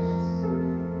Jesus.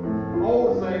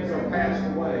 Old things are passed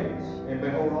away, and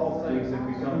behold, all things have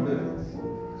become new.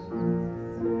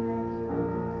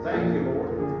 Thank you, Lord.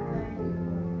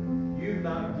 You've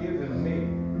not given me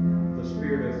the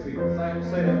spirit of fear.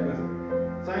 Say that with me.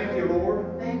 Thank you, Lord.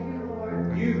 Thank you,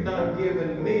 Lord. You've not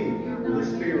given me the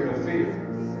spirit of fear,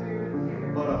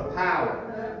 but of power,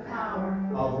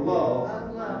 of love,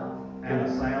 and a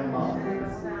sound mind.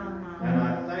 And I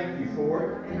thank you for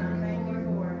it.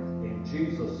 In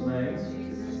Jesus' name.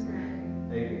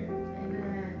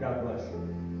 Amen. God bless you.